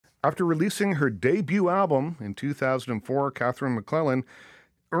After releasing her debut album in 2004, Catherine McClellan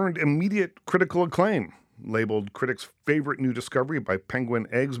earned immediate critical acclaim. Labeled critics' favorite new discovery by Penguin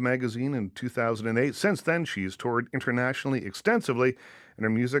Eggs magazine in 2008. Since then, she's toured internationally extensively, and her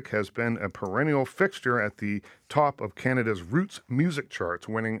music has been a perennial fixture at the top of Canada's roots music charts,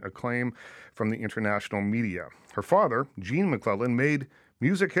 winning acclaim from the international media. Her father, Gene McClellan, made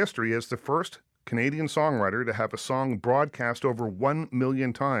music history as the first Canadian songwriter to have a song broadcast over 1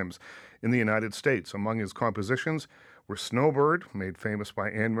 million times in the United States. Among his compositions were Snowbird, made famous by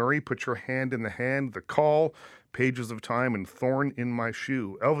Anne Murray, Put Your Hand in the Hand, The Call, Pages of Time, and Thorn in My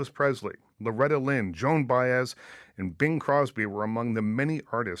Shoe. Elvis Presley, Loretta Lynn, Joan Baez, and Bing Crosby were among the many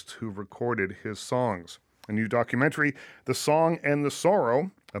artists who recorded his songs. A new documentary, The Song and the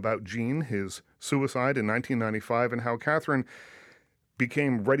Sorrow, about Gene, his suicide in 1995, and how Catherine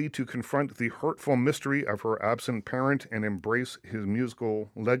became ready to confront the hurtful mystery of her absent parent and embrace his musical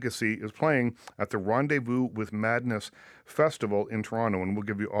legacy, is playing at the Rendezvous with Madness Festival in Toronto. And we'll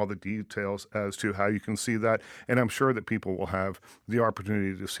give you all the details as to how you can see that. And I'm sure that people will have the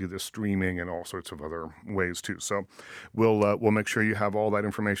opportunity to see this streaming and all sorts of other ways too. So we'll make sure you have all that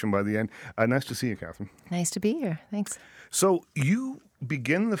information by the end. Nice to see you, Catherine. Nice to be here. Thanks. So you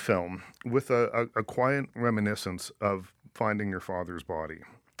begin the film with a quiet reminiscence of finding your father's body.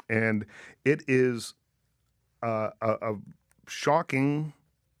 And it is a shocking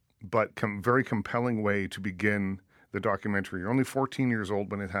but very compelling way to begin the documentary. You're only 14 years old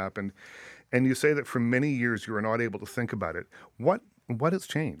when it happened, and you say that for many years you were not able to think about it. What has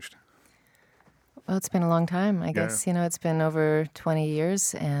changed? Well, it's been a long time, I guess. Yeah. It's been over 20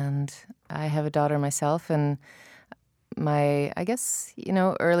 years, and I have a daughter myself, and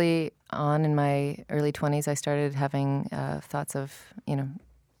early on in my early 20s, I started having thoughts of,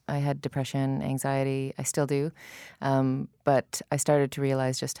 I had depression, anxiety. I still do. But I started to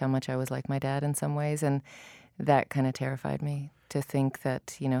realize just how much I was like my dad in some ways. And that kind of terrified me, to think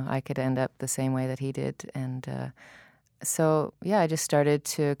that, I could end up the same way that he did. And I just started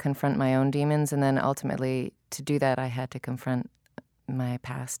to confront my own demons. And then ultimately, to do that, I had to confront my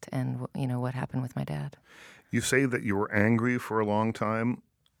past and, what happened with my dad. You say that you were angry for a long time.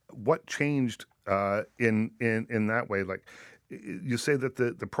 What changed in that way? Like, you say that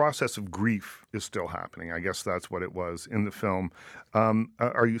the process of grief is still happening. I guess that's what it was in the film.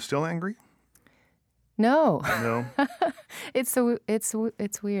 Are you still angry? No. No?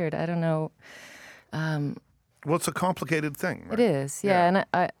 It's weird. I don't know. Well, it's a complicated thing, right? It is, yeah. And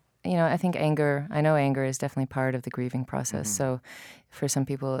I think anger is definitely part of the grieving process. Mm-hmm. So for some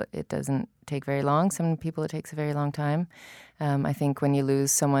people, it doesn't take very long. Some people, it takes a very long time. I think when you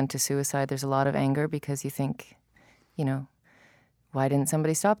lose someone to suicide, there's a lot of anger because you think, why didn't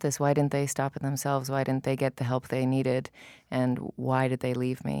somebody stop this? Why didn't they stop it themselves? Why didn't they get the help they needed? And why did they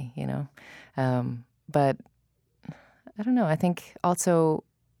leave me, But I don't know. I think also,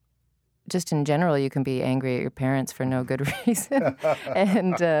 just in general, you can be angry at your parents for no good reason.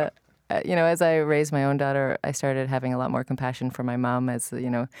 And, as I raised my own daughter, I started having a lot more compassion for my mom as,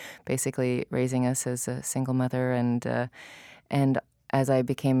 basically raising us as a single mother. And as I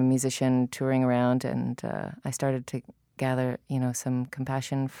became a musician touring around, and I started to gather, some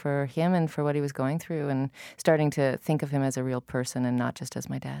compassion for him and for what he was going through, and starting to think of him as a real person and not just as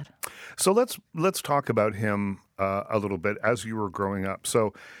my dad. So let's talk about him a little bit as you were growing up.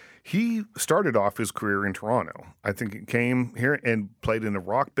 So he started off his career in Toronto. I think he came here and played in a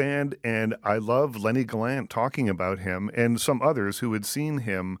rock band, and I love Lenny Gallant talking about him and some others who had seen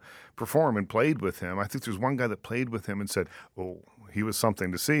him perform and played with him. I think there's one guy that played with him and said, oh, he was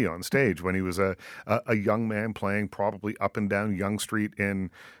something to see on stage when he was a young man playing probably up and down Yonge Street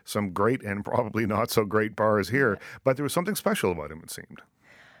in some great and probably not so great bars here. But there was something special about him, it seemed.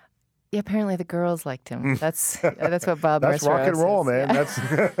 Yeah, apparently the girls liked him. That's what Bob That's rock and roll, man. Yeah.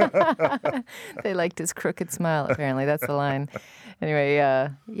 That's they liked his crooked smile, apparently. That's the line. Anyway,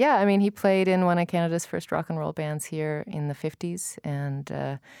 he played in one of Canada's first rock and roll bands here in the 50s,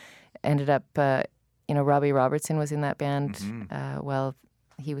 and ended up, Robbie Robertson was in that band while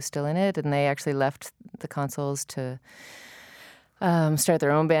he was still in it, and they actually left the Consoles to start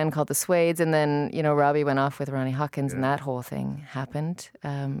their own band called the Suedes, and then, Robbie went off with Ronnie Hawkins, and that whole thing happened.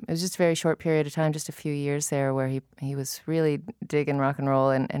 It was just a very short period of time, just a few years there, where he was really digging rock and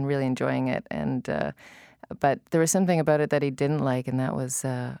roll and really enjoying it. And but there was something about it that he didn't like, and that was,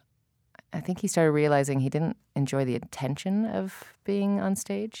 I think he started realizing he didn't enjoy the attention of being on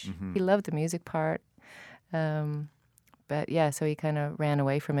stage. Mm-hmm. He loved the music part. But so he kind of ran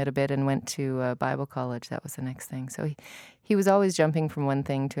away from it a bit and went to Bible college. That was the next thing. So he was always jumping from one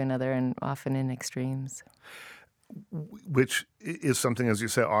thing to another, and often in extremes. which is something, as you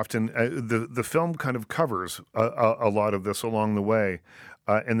say, often the film kind of covers a lot of this along the way.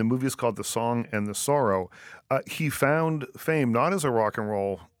 And the movie is called The Song and the Sorrow. He found fame not as a rock and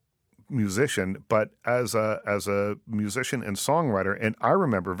roll musician, but as a musician and songwriter. And I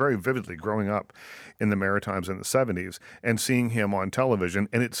remember very vividly growing up in the Maritimes in the 70s and seeing him on television.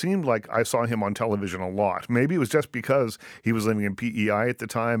 And it seemed like I saw him on television a lot. Maybe it was just because he was living in PEI at the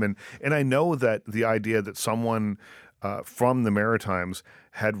time. And I know that the idea that someone from the Maritimes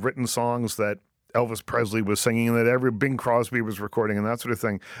had written songs that Elvis Presley was singing and that Bing Crosby was recording and that sort of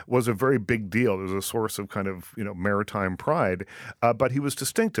thing was a very big deal. It was a source of kind of, maritime pride. But he was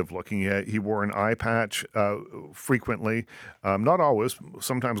distinctive looking. He wore an eye patch frequently, not always,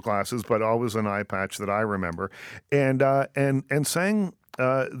 sometimes glasses, but always an eye patch that I remember, and sang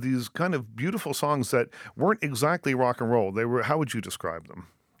these kind of beautiful songs that weren't exactly rock and roll. They were. How would you describe them?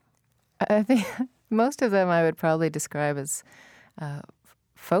 I think most of them I would probably describe as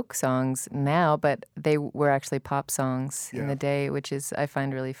folk songs now, but they were actually pop songs in the day, which is, I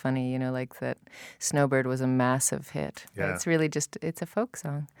find really funny, like that Snowbird was a massive hit. Yeah. It's really it's a folk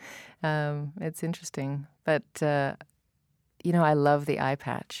song. It's interesting. But, I love the eye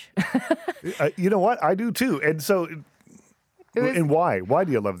patch. You know what? I do too. And so, and why? Why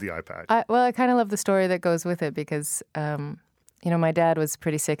do you love the eye patch? I kind of love the story that goes with it because my dad was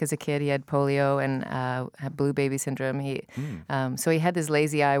pretty sick as a kid. He had polio and had blue baby syndrome. So he had this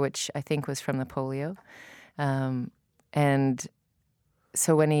lazy eye, which I think was from the polio. And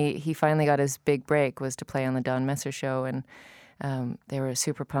so when he finally got his big break was to play on the Don Messer show, and they were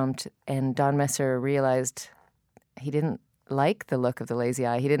super pumped. And Don Messer realized he didn't like the look of the lazy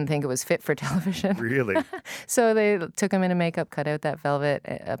eye. He didn't think it was fit for television. Really? So they took him into makeup, cut out that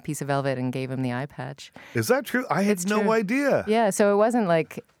a piece of velvet, and gave him the eye patch. Is that true? I had no idea. Yeah, so it wasn't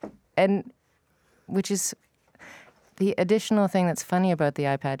which is the additional thing that's funny about the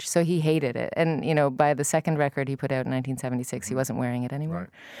eye patch. So he hated it. And, by the second record he put out in 1976, he wasn't wearing it anymore.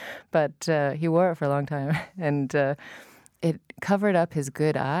 Right. But he wore it for a long time. And it covered up his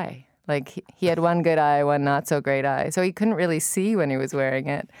good eye. Like, he had one good eye, one not so great eye. So he couldn't really see when he was wearing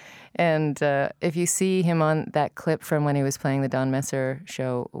it. And if you see him on that clip from when he was playing the Don Messer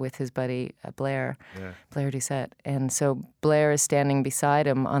show with his buddy Blair Doucette. And so Blair is standing beside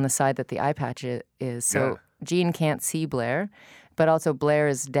him on the side that the eye patch is. So Gene can't see Blair, but also Blair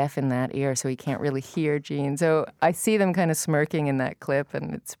is deaf in that ear, so he can't really hear Gene. So I see them kind of smirking in that clip,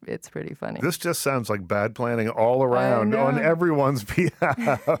 and it's pretty funny. This just sounds like bad planning all around on everyone's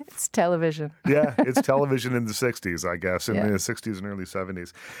behalf. It's television. Yeah, it's television in the 60s, I guess, in the 60s and early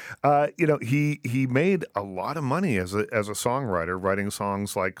 70s. He made a lot of money as a songwriter, writing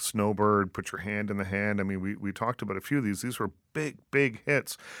songs like Snowbird, Put Your Hand in the Hand. I mean, we talked about a few of these. These were big, big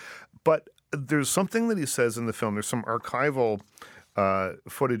hits. But there's something that he says in the film. There's some archival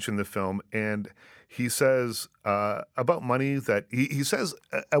footage in the film, and he says about money that he says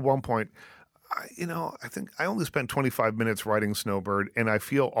at one point, I think I only spent 25 minutes writing Snowbird, and I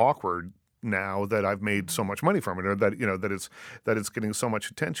feel awkward now that I've made so much money from it, or that that it's getting so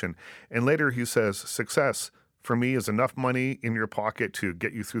much attention. And later he says, success for me is enough money in your pocket to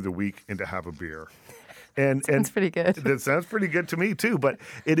get you through the week and to have a beer. And sounds pretty good. That sounds pretty good to me too. But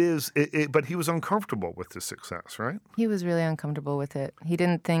it is. But he was uncomfortable with the success, right? He was really uncomfortable with it. He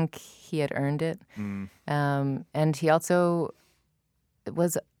didn't think he had earned it, and he also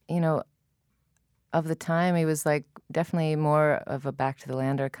was, of the time, he was like definitely more of a back to the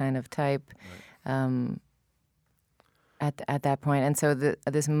lander kind of type. Right. At that point, and so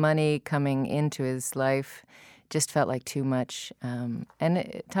this money coming into his life just felt like too much, and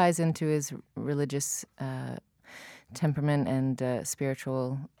it ties into his religious temperament and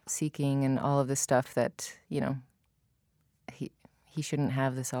spiritual seeking and all of this stuff that he shouldn't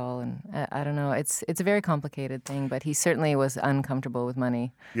have this all, and I don't know. It's a very complicated thing, but he certainly was uncomfortable with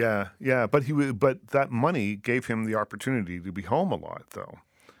money. Yeah, but but that money gave him the opportunity to be home a lot, though.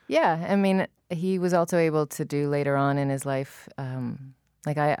 Yeah, I mean, he was also able to do later on in his life,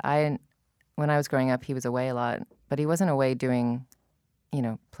 like I when I was growing up, he was away a lot, but he wasn't away doing,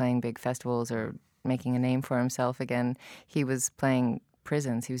 playing big festivals or making a name for himself again. He was playing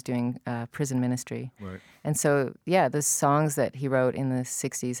prisons. He was doing prison ministry. Right. And so, the songs that he wrote in the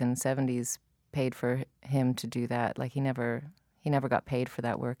 60s and 70s paid for him to do that. Like, he never got paid for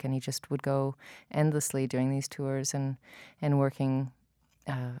that work, and he just would go endlessly doing these tours and working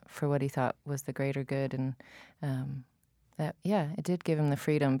for what he thought was the greater good. And it did give him the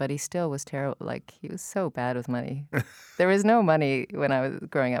freedom, but he still was terrible. Like, he was so bad with money. There was no money when I was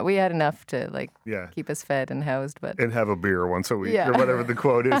growing up. We had enough to keep us fed and housed, and have a beer once a week or whatever the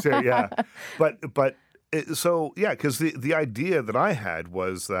quote is here. Yeah, but So yeah, because the idea that I had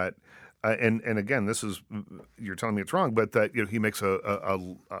was that, and again, this is, you're telling me it's wrong, but that he makes a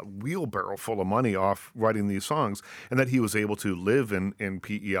wheelbarrow full of money off writing these songs, and that he was able to live in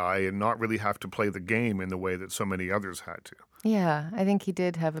PEI and not really have to play the game in the way that so many others had to. Yeah, I think he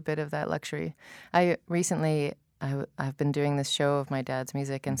did have a bit of that luxury. I've been doing this show of my dad's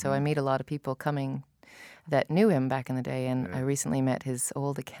music, and so I meet a lot of people coming that knew him back in the day, and I recently met his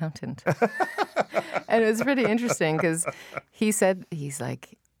old accountant. And it was pretty interesting because he's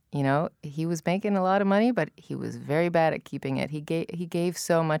like, he was making a lot of money, but he was very bad at keeping it. He gave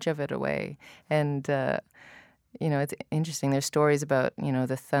so much of it away, and it's interesting. There's stories about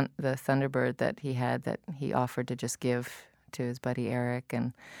the Thunderbird that he had that he offered to just give to his buddy Eric,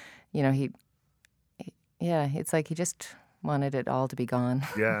 and it's like he just wanted it all to be gone.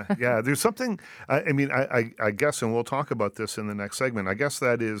 Yeah. There's something, I guess, and we'll talk about this in the next segment, I guess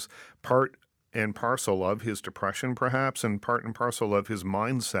that is part and parcel of his depression, perhaps, and part and parcel of his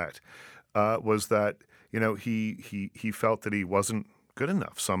mindset, was that, he felt that he wasn't good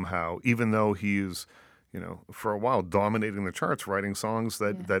enough somehow, even though he's, for a while dominating the charts, writing songs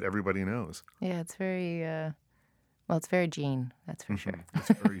that everybody knows. Yeah, it's very... it's very Gene, that's for sure. It's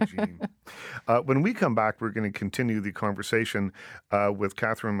very Gene. When we come back, we're going to continue the conversation with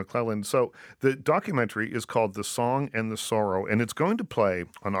Catherine McClelland. So the documentary is called The Song and the Sorrow, and it's going to play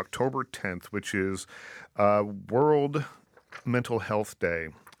on October 10th, which is World Mental Health Day,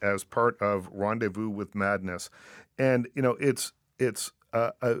 as part of Rendezvous with Madness. And, it's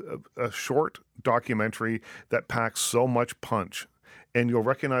a short documentary that packs so much punch. And you'll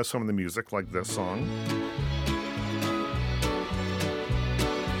recognize some of the music, like this song.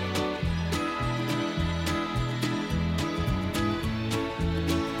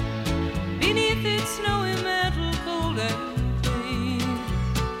 Snowy metal, cold and clean.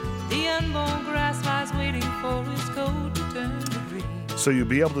 The unborn grass lies waiting for its coat to turn to green. So you'll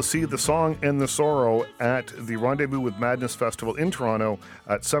be able to see The Song and the Sorrow at the Rendezvous with Madness Festival in Toronto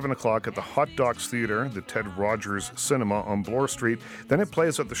at 7 o'clock at the Hot Docs Theatre, the Ted Rogers Cinema on Bloor Street. Then it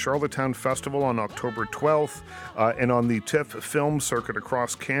plays at the Charlottetown Festival on October 12th and on the TIFF film circuit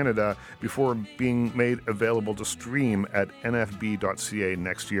across Canada before being made available to stream at nfb.ca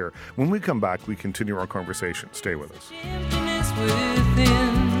next year. When we come back, we continue our conversation. Stay with us. Emptiness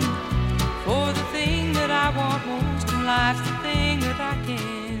within, for the thing that I want most in life's the thing that I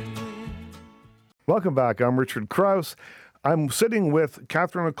can't win. Welcome back. I'm Richard Krause. I'm sitting with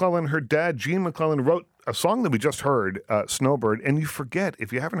Catherine McClelland. Her dad, Gene McClelland, wrote a song that we just heard, Snowbird, and you forget,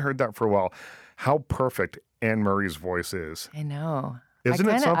 if you haven't heard that for a while, how perfect Anne Murray's voice is. I know. Isn't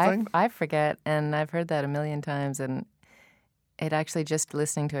it something? I forget, and I've heard that a million times, and it actually, just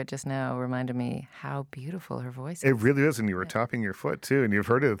listening to it just now, reminded me how beautiful her voice is. It really is, and you were tapping your foot, too, and you've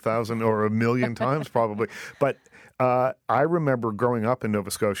heard it 1,000 or 1,000,000 times probably. But I remember growing up in Nova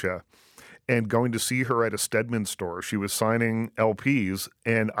Scotia and going to see her at a Stedman store. She was signing LPs,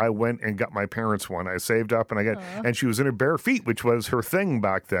 and I went and got my parents one. I saved up, and she was in her bare feet, which was her thing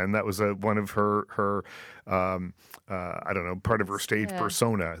back then. That was one of her I don't know, part of her stage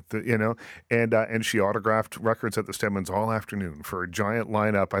persona, and she autographed records at the Stedmans all afternoon for a giant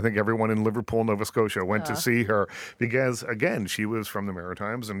lineup. I think everyone in Liverpool, Nova Scotia went to see her because, again, she was from the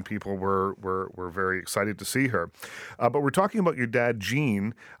Maritimes and people were very excited to see her. But we're talking about your dad,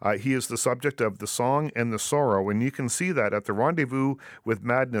 Gene. He is the subject of The Song and the Sorrow, and you can see that at the Rendezvous with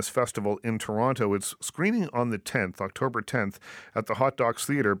Madness Festival in Toronto. It's screening on the 10th, October 10th, at the Hot Docs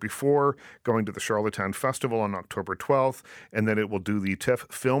Theatre before going to the Charlottetown Festival on October 12th, and then it will do the TIFF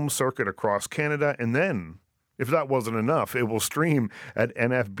film circuit across Canada, and then, if that wasn't enough, it will stream at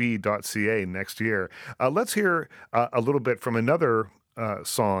nfb.ca next year. Let's hear a little bit from another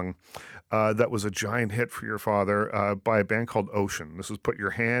song that was a giant hit for your father by a band called Ocean. This is Put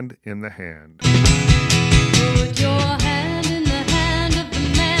Your Hand in the Hand. Put your hand in the hand of the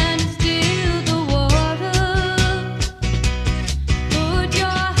man who steals the water. Put your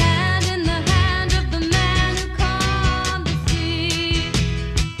hand in the hand of the man who calmed the sea.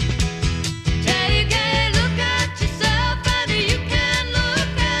 Take a look at yourself and you can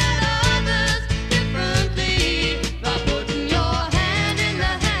look at others differently by putting your hand in the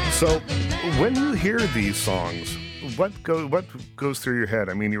hand So, of the man. when you hear these songs, what goes through your head?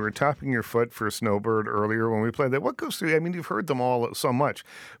 I mean, you were tapping your foot for Snowbird earlier when we played that. What goes through? I mean, you've heard them all so much,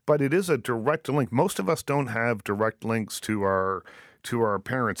 but it is a direct link. Most of us don't have direct links to our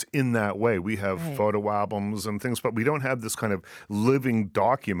parents in that way. We have photo albums and things, but we don't have this kind of living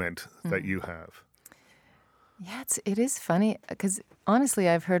document that you have. Yeah, it is funny because honestly,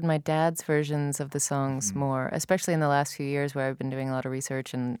 I've heard my dad's versions of the songs more, especially in the last few years where I've been doing a lot of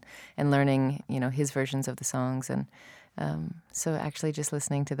research and learning, his versions of the songs. And so actually just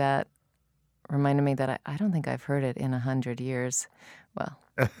listening to that reminded me that I don't think I've heard it in 100 years. Well,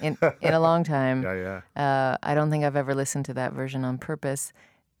 in a long time. Yeah. I don't think I've ever listened to that version on purpose,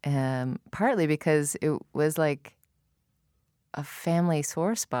 partly because it was like a family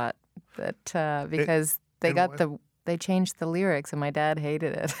sore spot because and what- they changed the lyrics and my dad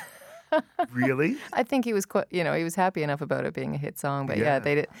hated it. Really? I think he was quite, he was happy enough about it being a hit song, but Yeah.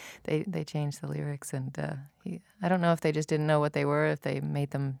 they changed the lyrics and I don't know if they just didn't know what they were, if they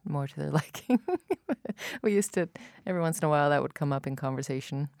made them more to their liking. We used to every once in a while that would come up in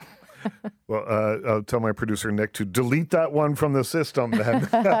conversation. Well, I'll tell my producer Nick to delete that one from the system then.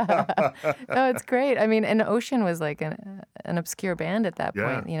 No, it's great. I mean, and Ocean was like an obscure band at that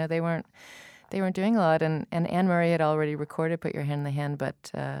Yeah. point. They weren't doing a lot, and Anne Murray had already recorded "Put Your Hand in the Hand,"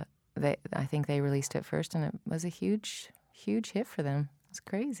 but I think they released it first, and it was a huge hit for them. It's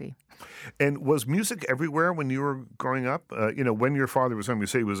crazy. And was music everywhere when you were growing up? When your father was home, you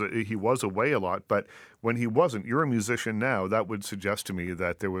say he was away a lot, but when he wasn't, you're a musician now. That would suggest to me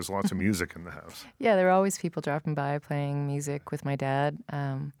that there was lots of music in the house. Yeah, there were always people dropping by playing music with my dad.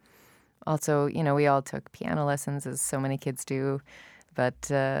 Also, we all took piano lessons, as so many kids do. But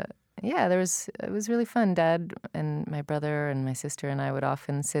yeah, it was really fun. Dad and my brother and my sister and I would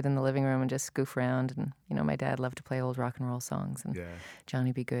often sit in the living room and just goof around. And my dad loved to play old rock and roll songs and Yeah.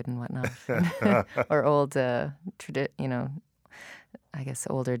 Johnny B. Good and whatnot, or old I guess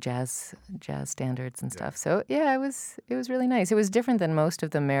older jazz standards and stuff. So yeah, it was really nice. It was different than most of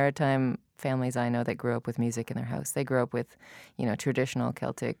the maritime families I know that grew up with music in their house. They grew up with, traditional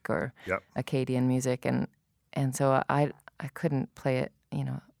Celtic or Yep. Acadian music, and so I couldn't play it,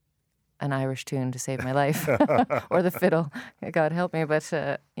 an Irish tune to save my life, or the fiddle. God help me, but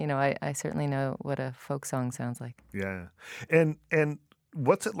I certainly know what a folk song sounds like. Yeah. And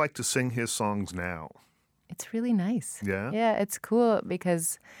what's it like to sing his songs now? It's really nice. Yeah? Yeah, it's cool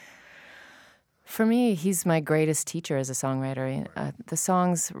because for me, he's my greatest teacher as a songwriter. The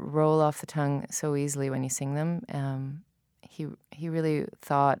songs roll off the tongue so easily when you sing them. He really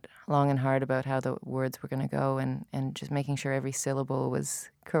thought long and hard about how the words were going to go and just making sure every syllable was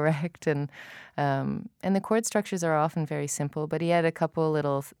correct. And the chord structures are often very simple, but he had a couple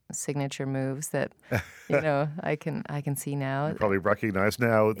little signature moves that, I can see now. You probably recognize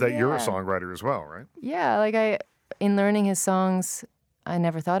now that you're a Yeah. songwriter as well, right? Yeah, like in learning his songs, I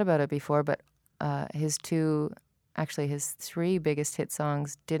never thought about it before, but his three biggest hit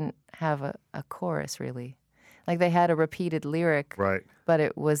songs didn't have a chorus really. Like they had a repeated lyric, Right. but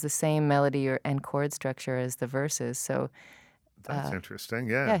it was the same melody and chord structure as the verses. So That's interesting.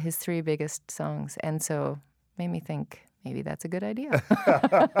 yeah, Yeah. his three biggest songs, and so made me think maybe that's a good idea.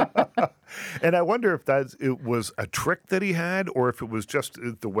 And I wonder if it was a trick that he had or if it was just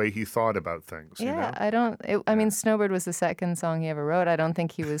the way he thought about things. Yeah, I mean, Snowbird was the second song he ever wrote. I don't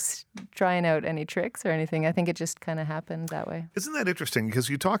think he was trying out any tricks or anything. I think it just kind of happened that way. Isn't that interesting? Because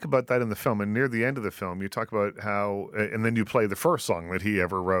you talk about that in the film, and near the end of the film, you talk about how, and then you play the first song that he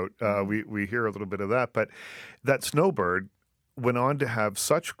ever wrote. We hear a little bit of that, but that Snowbird went on to have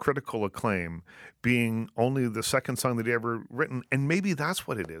such critical acclaim, being only the second song that he ever written, and maybe that's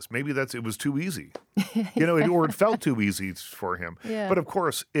what it is. Maybe it was too easy, or it felt too easy for him. Yeah. But of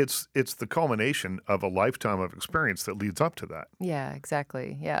course, it's the culmination of a lifetime of experience that leads up to that. Yeah,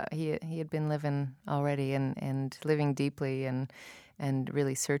 exactly. Yeah, he had been living already and living deeply and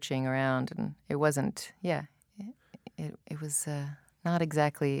really searching around, and it wasn't. Yeah, it was not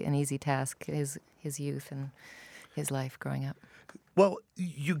exactly an easy task. His youth and his life growing up. Well,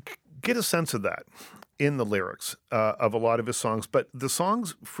 you get a sense of that in the lyrics of a lot of his songs, but the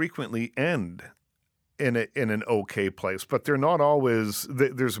songs frequently end in an okay place, but they're not always.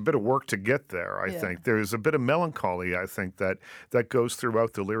 There's a bit of work to get there. I think there's a bit of melancholy. I think that goes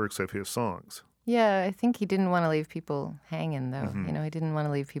throughout the lyrics of his songs. Yeah, I think he didn't want to leave people hanging, though. He didn't want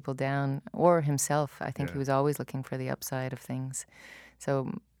to leave people down, or himself. I think he was always looking for the upside of things.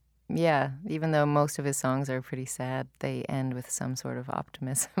 So, yeah, even though most of his songs are pretty sad, they end with some sort of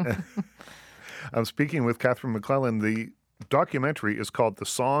optimism. I'm speaking with Catherine McClellan. The documentary is called The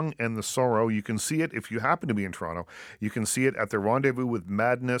Song and the Sorrow. You can see it if you happen to be in Toronto. You can see it at the Rendezvous with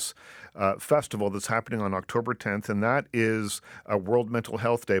Madness festival that's happening on October 10th, and that is a World Mental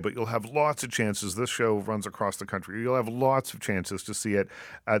Health Day. But you'll have lots of chances. This show runs across the country. You'll have lots of chances to see it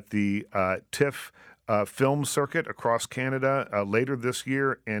at the TIFF film circuit across Canada later this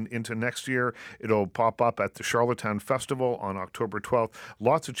year and into next year. It'll pop up at the Charlottetown Festival on October 12th.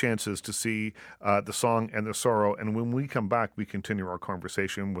 Lots of chances to see The Song and the Sorrow. And when we come back, we continue our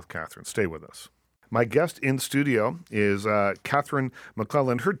conversation with Catherine. Stay with us. My guest in studio is Catherine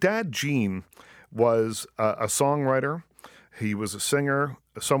McClelland. Her dad, Gene, was a songwriter. He was a singer,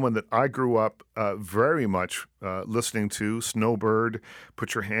 someone that I grew up very much listening to. Snowbird,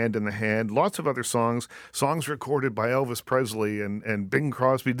 Put Your Hand in the Hand, lots of other songs recorded by Elvis Presley and Bing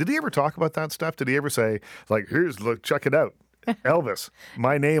Crosby. Did he ever talk about that stuff? Did he ever say, like, look, check it out, Elvis,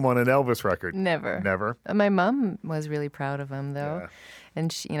 my name on an Elvis record? Never. Never? My mom was really proud of him, though. Yeah.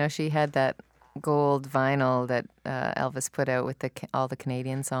 And, she had that gold vinyl that Elvis put out with all the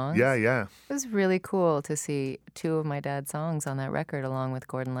Canadian songs. Yeah, yeah. It was really cool to see two of my dad's songs on that record, along with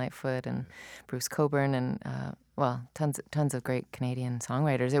Gordon Lightfoot and Bruce Cockburn and tons of great Canadian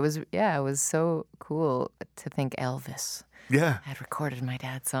songwriters. It was so cool to think Elvis Yeah. had recorded my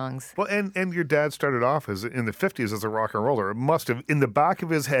dad's songs. Well, and your dad started off in the 50s as a rock and roller. It must have, in the back of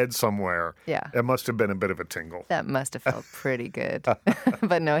his head somewhere, Yeah. it must have been a bit of a tingle. That must have felt pretty good.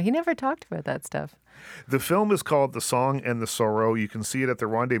 But no, he never talked about that stuff. The film is called The Song and the Sorrow. You can see it at the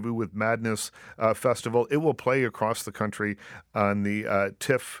Rendezvous with Madness Festival. It will play across the country on the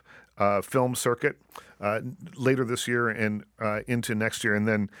TIFF film circuit later this year and into next year. And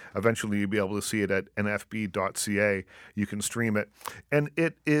then eventually you'll be able to see it at nfb.ca. You can stream it. And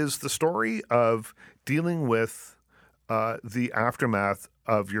it is the story of dealing with the aftermath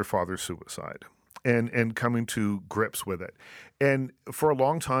of your father's suicide and coming to grips with it. And for a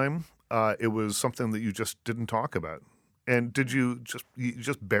long time, it was something that you just didn't talk about. And did you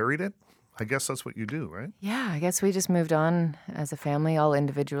just buried it? I guess that's what you do, right? Yeah, I guess we just moved on as a family, all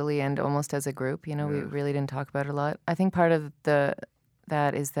individually and almost as a group. We really didn't talk about it a lot. I think part of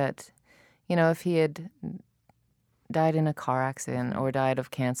that is that, if he had died in a car accident or died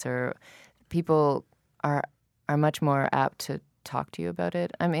of cancer, people are much more apt to talk to you about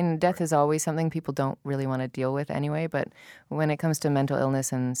it. I mean, death is always something people don't really want to deal with anyway, but when it comes to mental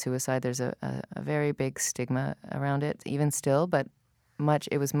illness and suicide, there's a very big stigma around it, even still, but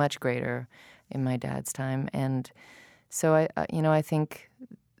it was much greater in my dad's time. And so I think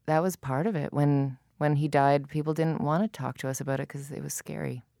that was part of it. When he died, people didn't want to talk to us about it because it was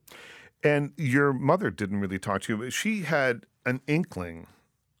scary. And your mother didn't really talk to you, but she had an inkling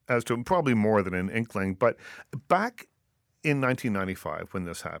as to, probably more than an inkling, but back in 1995 when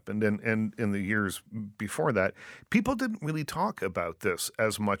this happened and in the years before that, people didn't really talk about this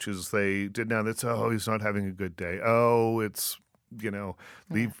as much as they did now. That's, he's not having a good day. It's,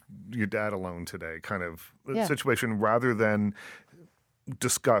 leave your dad alone today kind of situation, rather than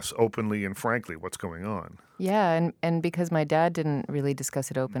discuss openly and frankly what's going on. Yeah, and because my dad didn't really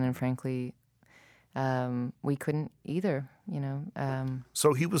discuss it open and frankly, we couldn't either,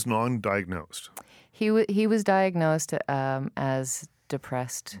 So he was non-diagnosed? He was diagnosed as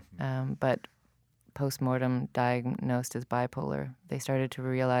depressed, but post-mortem diagnosed as bipolar. They started to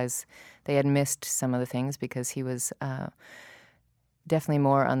realize they had missed some of the things because he was definitely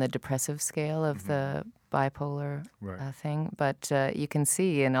more on the depressive scale of the bipolar thing. But you can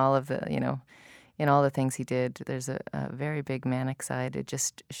see in all of the, in all the things he did, there's a very big manic side. It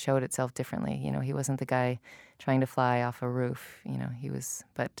just showed itself differently. He wasn't the guy trying to fly off a roof. He was,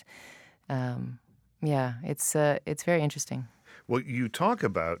 but it's very interesting. Well, you talk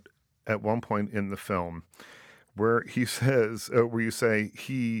about at one point in the film where he says, where you say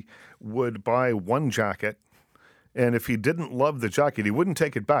he would buy one jacket, and if he didn't love the jacket, he wouldn't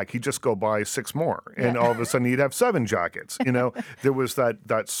take it back. He'd just go buy 6 more. And all of a sudden he'd have 7 jackets. There was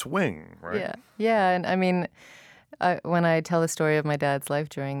that swing, right? Yeah. Yeah. And I mean, when I tell the story of my dad's life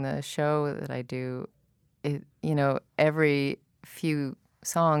during the show that I do, every few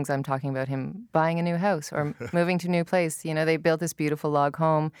songs I'm talking about him buying a new house or moving to a new place. They built this beautiful log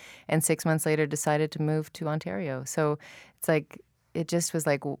home and 6 months later decided to move to Ontario. So it's like, it just was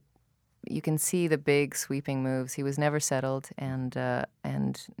like, you can see the big sweeping moves. He was never settled and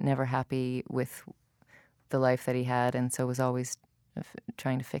never happy with the life that he had, and so was always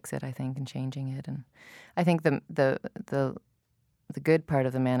trying to fix it, I think, and changing it. And I think the good part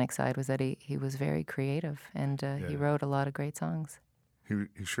of the manic side was that he was very creative, and he wrote a lot of great songs.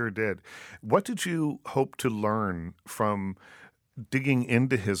 He sure did. What did you hope to learn from digging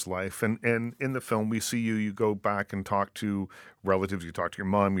into his life? And in the film, we see you go back and talk to relatives, you talk to your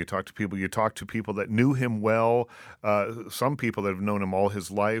mom, you talk to people that knew him well, some people that have known him all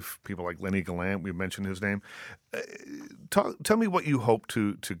his life, people like Lenny Gallant, we mentioned his name. Tell me what you hope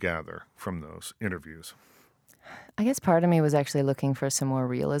to gather from those interviews. I guess part of me was actually looking for some more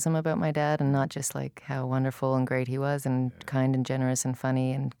realism about my dad and not just like how wonderful and great he was and kind and generous and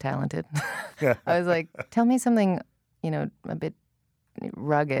funny and talented. Yeah. I was like, tell me something, a bit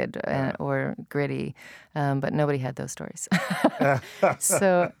rugged or gritty, but nobody had those stories.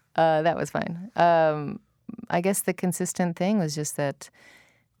 So that was fine. I guess the consistent thing was just that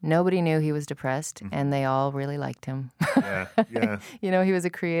nobody knew he was depressed, and they all really liked him. Yeah. He was a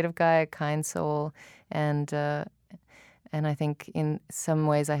creative guy, a kind soul, and I think in some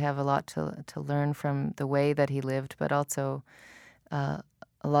ways I have a lot to learn from the way that he lived, but also a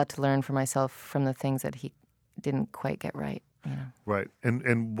lot to learn for myself from the things that he didn't quite get right. Right.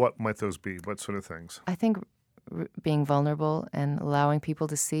 And what might those be? What sort of things? I think being vulnerable and allowing people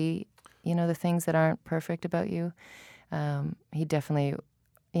to see, the things that aren't perfect about you. He definitely,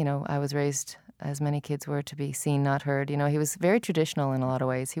 I was raised, as many kids were, to be seen, not heard. He was very traditional in a lot of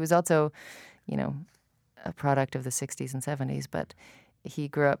ways. He was also, a product of the 60s and 70s, but he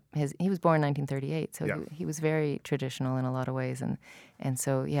grew up, he was born in 1938, so he was very traditional in a lot of ways. And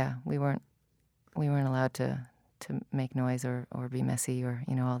so, we weren't allowed to make noise or be messy or,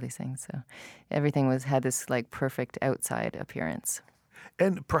 all these things. So everything had this like perfect outside appearance.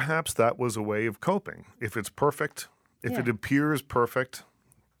 And perhaps that was a way of coping. If it's perfect, if it appears perfect,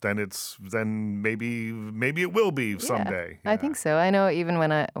 then maybe it will be someday. I think so. I know even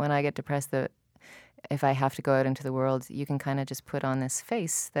when I get depressed, if I have to go out into the world, you can kind of just put on this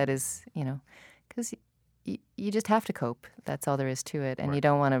face that is, because you just have to cope. That's all there is to it. And you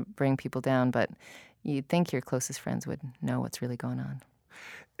don't want to bring people down, but you'd think your closest friends would know what's really going on.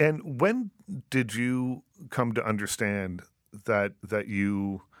 And when did you come to understand that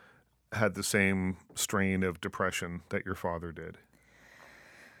you had the same strain of depression that your father did?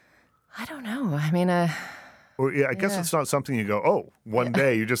 I don't know. I mean, I guess it's not something you go, oh, one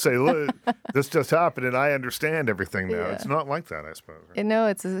day you just say, look, this just happened and I understand everything now. It's not like that, I suppose. Right? No,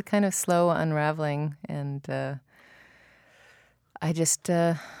 it's a kind of slow unraveling. And I just,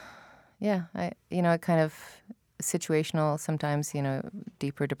 it kind of situational. Sometimes,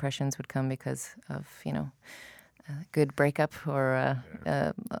 deeper depressions would come because of, a good breakup or,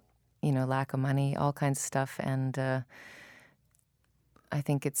 lack of money, all kinds of stuff. And I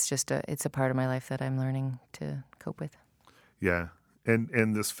think it's just it's a part of my life that I'm learning to cope with. Yeah.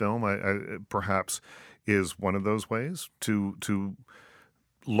 And this film, I perhaps, is one of those ways to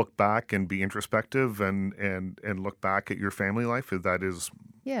look back and be introspective and look back at your family life. That is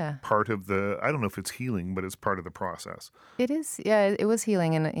part of I don't know if it's healing, but it's part of the process. It is. Yeah, it was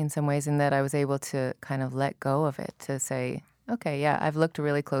healing in some ways in that I was able to kind of let go of it, to say, okay, I've looked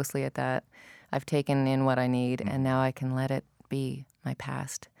really closely at that. I've taken in what I need, and now I can let it be my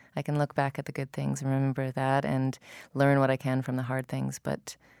past. I can look back at the good things and remember that and learn what I can from the hard things,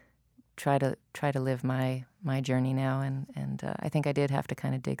 but try to live my journey now. And I think I did have to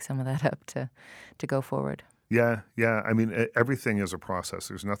kind of dig some of that up to go forward. Yeah. I mean, everything is a process.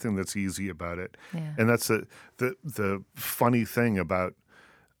 There's nothing that's easy about it. Yeah. And that's the funny thing about,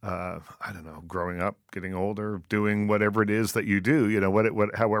 I don't know, growing up, getting older, doing whatever it is that you do,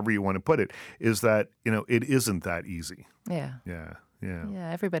 however you want to put it, is that, it isn't that easy. Yeah. Yeah.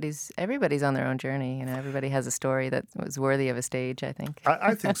 Everybody's on their own journey. Everybody has a story that was worthy of a stage, I think.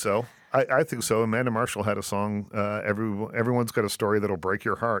 I think so. I think so. Amanda Marshall had a song, everyone's got a story that'll break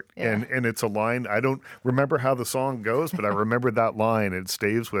your heart. Yeah. And it's a line, I don't remember how the song goes, but I remember that line. It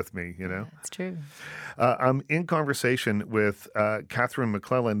stays with me, Yeah, it's true. I'm in conversation with Catherine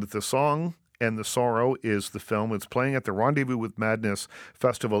McClelland. The Song and the Sorrow is the film. It's playing at the Rendezvous with Madness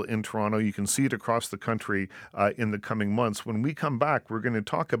Festival in Toronto. You can see it across the country in the coming months. When we come back, we're going to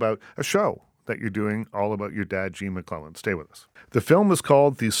talk about a show that you're doing all about your dad, Gene McClelland. Stay with us. The film is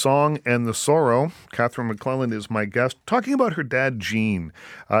called The Song and the Sorrow. Catherine McClelland is my guest, talking about her dad, Gene.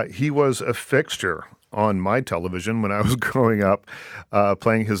 He was a fixture on my television when I was growing up,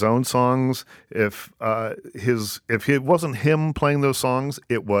 playing his own songs. If it wasn't him playing those songs,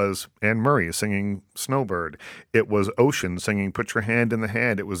 it was Anne Murray singing Snowbird. It was Ocean singing Put Your Hand in the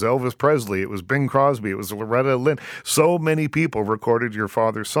Hand. It was Elvis Presley. It was Bing Crosby. It was Loretta Lynn. So many people recorded your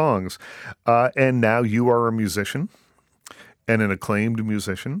father's songs. And now you are a musician and an acclaimed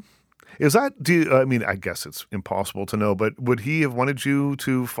musician. Is that, I guess it's impossible to know, but would he have wanted you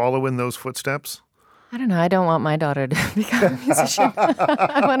to follow in those footsteps? I don't know. I don't want my daughter to become a musician.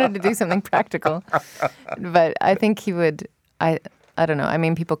 I wanted to do something practical. But I think he would, I don't know. I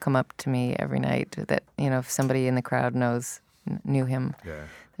mean, people come up to me every night that, if somebody in the crowd knew him, they're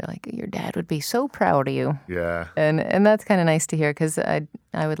like, your dad would be so proud of you. Yeah. And that's kind of nice to hear because I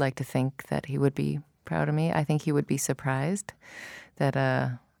would like to think that he would be proud of me. I think he would be surprised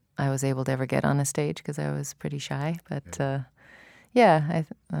that I was able to ever get on a stage because I was pretty shy. But yeah,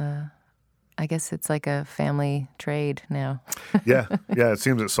 I guess it's like a family trade now. Yeah, yeah. It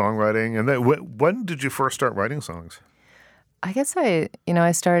seems that songwriting. And then, when did you first start writing songs? I guess I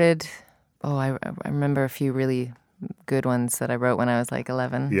started. Oh, I remember a few really good ones that I wrote when I was like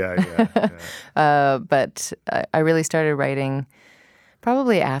 11. Yeah, yeah. Yeah. But I really started writing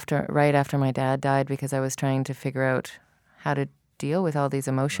probably right after my dad died because I was trying to figure out how to deal with all these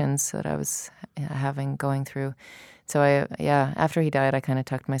emotions that I was going through. So after he died, I kind of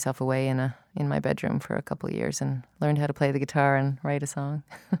tucked myself away in my bedroom for a couple of years and learned how to play the guitar and write a song.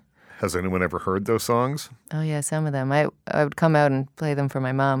 Has anyone ever heard those songs? Oh yeah, some of them. I would come out and play them for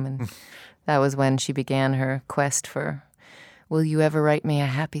my mom, and that was when she began her quest for, will you ever write me a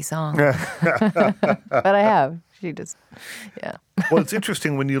happy song? But I have. She just, yeah. Well, it's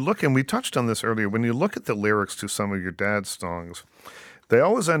interesting when you look, and we touched on this earlier, when you look at the lyrics to some of your dad's songs, they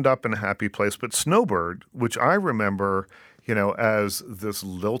always end up in a happy place. But Snowbird, which I remember, as this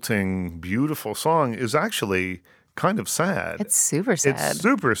lilting, beautiful song, is actually kind of sad. It's super sad. It's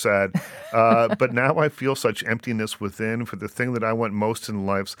super sad. But now I feel such emptiness within for the thing that I want most in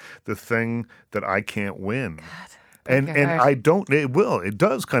life's the thing that I can't win. God, and I don't, it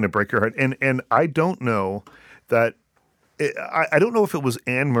does kind of break your heart. And I don't know that, I don't know if it was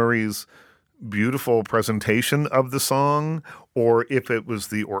Anne Murray's beautiful presentation of the song or if it was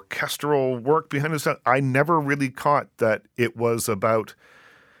the orchestral work behind it. I never really caught that it was so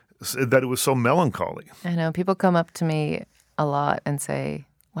melancholy. I know. People come up to me a lot and say,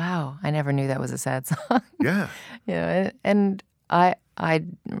 wow, I never knew that was a sad song. Yeah. And I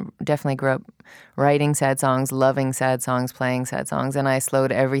definitely grew up writing sad songs, loving sad songs, playing sad songs, and I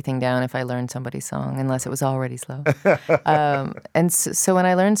slowed everything down if I learned somebody's song, unless it was already slow. And so when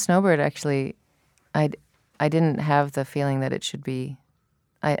I learned Snowbird, actually, I didn't have the feeling that it should be.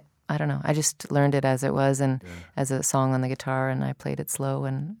 I don't know. I just learned it as it was, and as a song on the guitar, and I played it slow,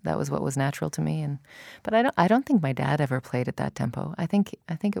 and that was what was natural to me. But I don't think my dad ever played at that tempo. I think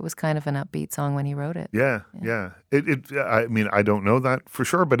it was kind of an upbeat song when he wrote it. Yeah. I mean, I don't know that for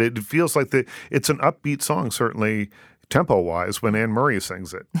sure, but it feels like it's an upbeat song, certainly tempo-wise, when Anne Murray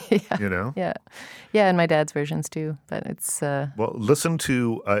sings it. Yeah, and my dad's versions too. But it's well, listen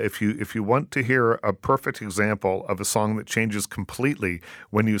to if you want to hear a perfect example of a song that changes completely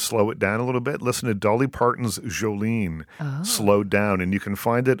when you slow it down a little bit. Listen to Dolly Parton's Jolene, slowed down, and you can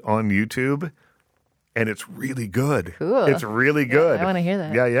find it on YouTube. And it's really good. Cool. It's really good. Yeah, I want to hear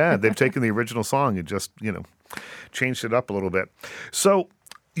that. Yeah. They've taken the original song and just changed it up a little bit. So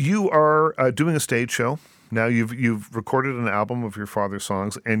you are doing a stage show. Now you've recorded an album of your father's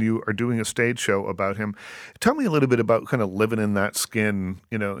songs, and you are doing a stage show about him. Tell me a little bit about kind of living in that skin,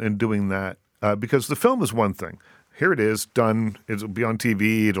 and doing that, because the film is one thing. Here it is, done. It'll be on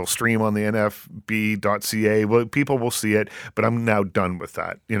TV. It'll stream on the nfb.ca. Well, people will see it, but I'm now done with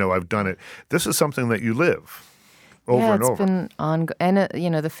that. I've done it. This is something that you live over and over. Yeah, it's been ongoing.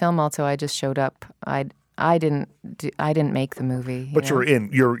 And the film also, I just showed up. I didn't make the movie. But you're in.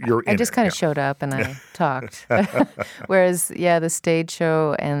 You're in. I just kind of showed up and I talked. Whereas, the stage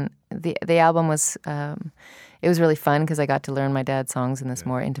show and the album was. It was really fun because I got to learn my dad's songs in this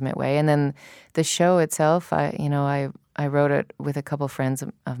more intimate way. And then the show itself, I wrote it with a couple friends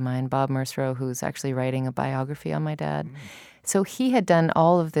of mine, Bob Mercereau, who's actually writing a biography on my dad. So he had done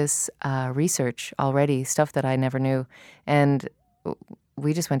all of this research already, stuff that I never knew. And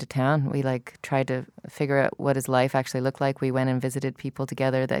we just went to town. We tried to figure out what his life actually looked like. We went and visited people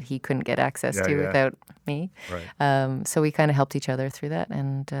together that he couldn't get access to without me. Right. So we kind of helped each other through that.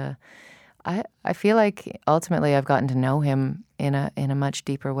 And I feel like ultimately I've gotten to know him in a much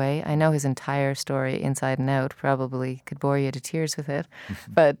deeper way. I know his entire story inside and out. Probably could bore you to tears with it,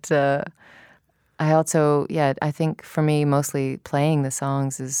 but I also, I think for me, mostly playing the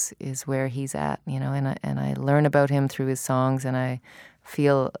songs is where he's at, and I learn about him through his songs, and I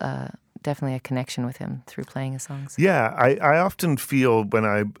feel definitely a connection with him through playing his songs. Yeah, I often feel when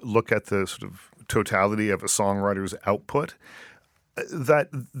I look at the sort of totality of a songwriter's output that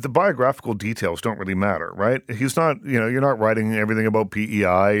the biographical details don't really matter, right? He's not, you're not writing everything about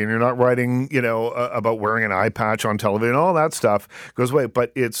PEI, and you're not writing, about wearing an eye patch on television. All that stuff goes away.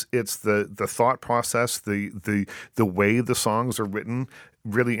 But it's the thought process, the way the songs are written.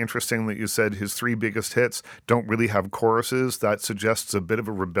 Really interesting that you said his three biggest hits don't really have choruses. That suggests a bit of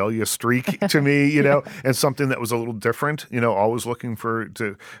a rebellious streak to me, and something that was a little different. Always looking for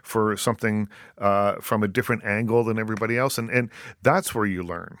something from a different angle than everybody else, and that's where you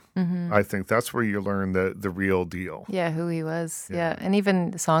learn. Mm-hmm. I think that's where you learn the real deal. Yeah, who he was. Yeah, and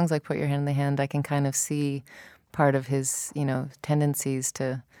even songs like "Put Your Hand in the Hand," I can kind of see part of his, tendencies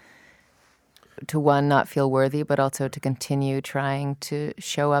to one, not feel worthy, but also to continue trying to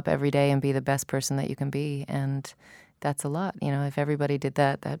show up every day and be the best person that you can be. And that's a lot. If everybody did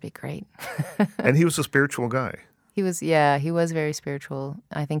that, that'd be great. And he was a spiritual guy. He was very spiritual.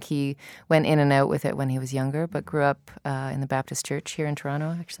 I think he went in and out with it when he was younger, but grew up in the Baptist church here in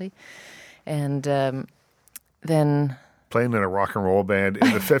Toronto, actually. And then... Playing in a rock and roll band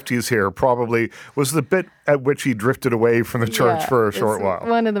in the 50s here probably was the bit at which he drifted away from the church for a short while.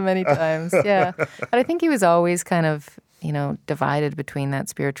 One of the many times, yeah. But I think he was always kind of, divided between that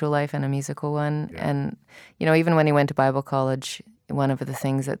spiritual life and a musical one. Yeah. And, even when he went to Bible college, one of the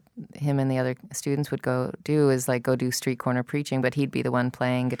things that him and the other students would go do is go do street corner preaching, but he'd be the one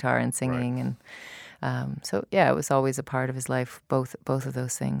playing guitar and singing. Right. And so, yeah, it was always a part of his life, both of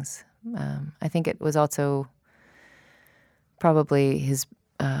those things. I think it was also... probably his,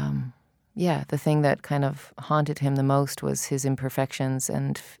 the thing that kind of haunted him the most was his imperfections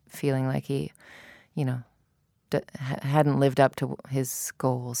and feeling like he, hadn't lived up to his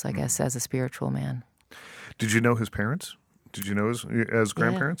goals, I guess, as a spiritual man. Did you know his parents? Did you know his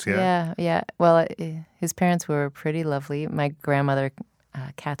grandparents? Yeah. Well, his parents were pretty lovely. My grandmother...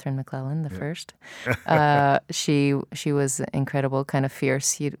 Catherine McClellan, the first. She was incredible, kind of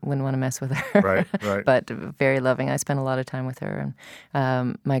fierce. You wouldn't want to mess with her. Right. But very loving. I spent a lot of time with her.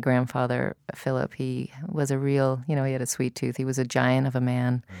 And my grandfather, Philip, he was a real, he had a sweet tooth. He was a giant of a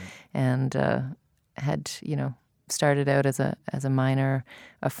man, and had, started out as a miner,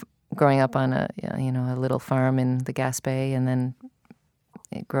 growing up on a little farm in the Gaspé, and then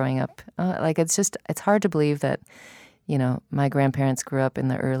growing up, it's hard to believe that. My grandparents grew up in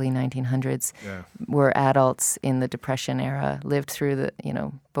the early 1900s, were adults in the Depression era, lived through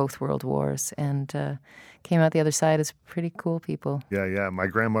both world wars, and came out the other side as pretty cool people. Yeah. My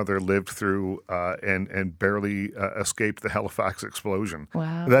grandmother lived through and barely escaped the Halifax explosion.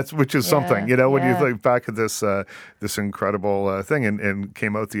 Wow. Which is something, when you think back at this incredible thing and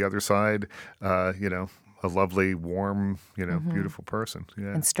came out the other side, a lovely, warm, beautiful person.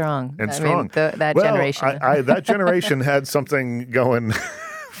 Yeah. And strong. And strong. That generation. That generation had something going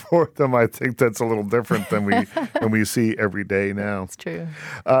for them. I think that's a little different than we see every day now. It's true.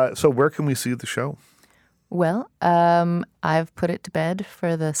 So where can we see the show? Well, I've put it to bed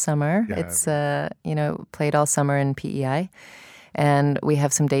for the summer. Yeah. It's, played all summer in PEI. And we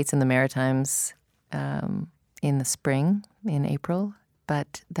have some dates in the Maritimes in the spring, in April.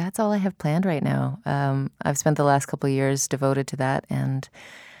 But that's all I have planned right now. I've spent the last couple of years devoted to that, and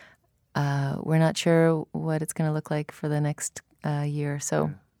we're not sure what it's going to look like for the next year or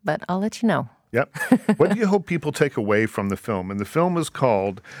so. But I'll let you know. Yep. What do you hope people take away from the film? And the film is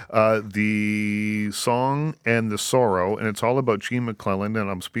called The Song and the Sorrow, and it's all about Gene MacLellan, and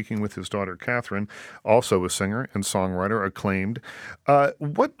I'm speaking with his daughter, Catherine, also a singer and songwriter, acclaimed.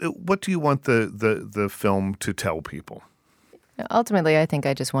 What do you want the film to tell people? Ultimately, I think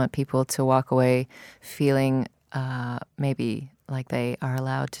I just want people to walk away feeling maybe like they are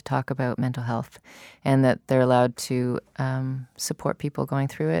allowed to talk about mental health, and that they're allowed to support people going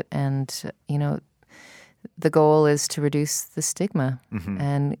through it. And, the goal is to reduce the stigma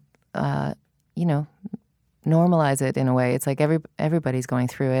and, normalize it in a way. It's like everybody's going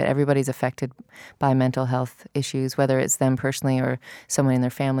through it. Everybody's affected by mental health issues, whether it's them personally or someone in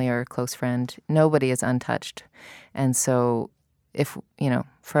their family or a close friend. Nobody is untouched. And so if,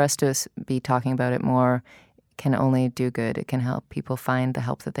 for us to be talking about it more can only do good. It can help people find the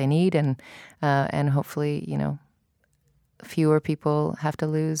help that they need, and hopefully, fewer people have to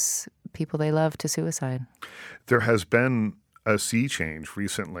lose people they love to suicide. There has been a sea change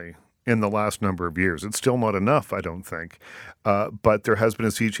recently in the last number of years. It's still not enough, I don't think, but there has been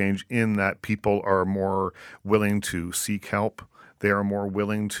a sea change in that people are more willing to seek help. They are more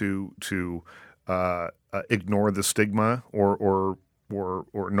willing to ignore the stigma or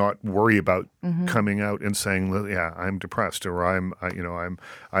not worry about coming out and saying, yeah, I'm depressed, or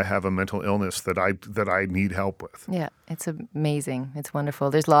I have a mental illness that I need help with. Yeah, it's amazing. It's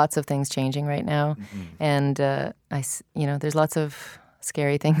wonderful. There's lots of things changing right now, and there's lots of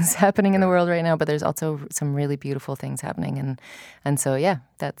scary things happening in the world right now, but there's also some really beautiful things happening, and so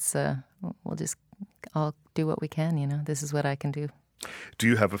that's I'll do what we can. This is what I can do. Do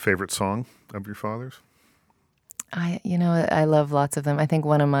you have a favorite song of your father's? I love lots of them. I think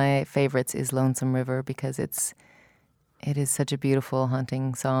one of my favorites is Lonesome River, because it is such a beautiful,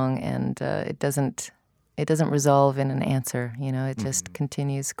 haunting song, and it doesn't resolve in an answer. It just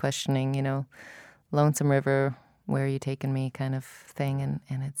continues questioning. Lonesome River, where are you taking me, kind of thing,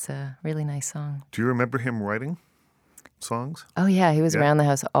 and it's a really nice song. Do you remember him writing songs? Oh yeah, he was around the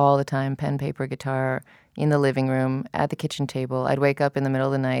house all the time, pen, paper, guitar, in the living room, at the kitchen table. I'd wake up in the middle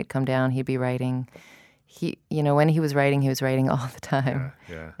of the night, come down, he'd be writing. When he was writing all the time.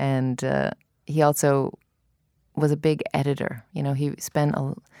 Yeah. And he also was a big editor. He spent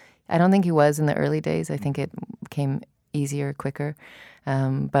I don't think he was in the early days. I think it came easier, quicker.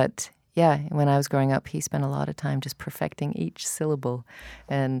 But yeah, when I was growing up, he spent a lot of time just perfecting each syllable.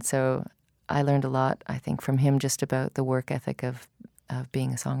 And so I learned a lot, I think, from him just about the work ethic of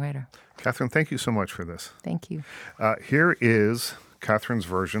being a songwriter. Catherine, thank you so much for this. Thank you. Here is Catherine's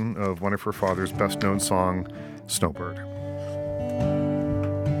version of one of her father's best-known song, Snowbird.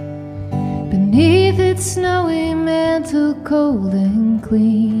 Beneath its snowy mantle, cold and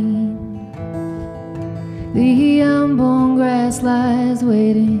clean, the unborn grass lies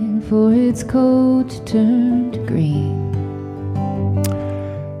waiting for its coat to turn to green.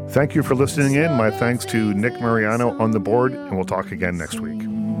 Thank you for listening in. My thanks to Nick Mariano on the board, and we'll talk again next week.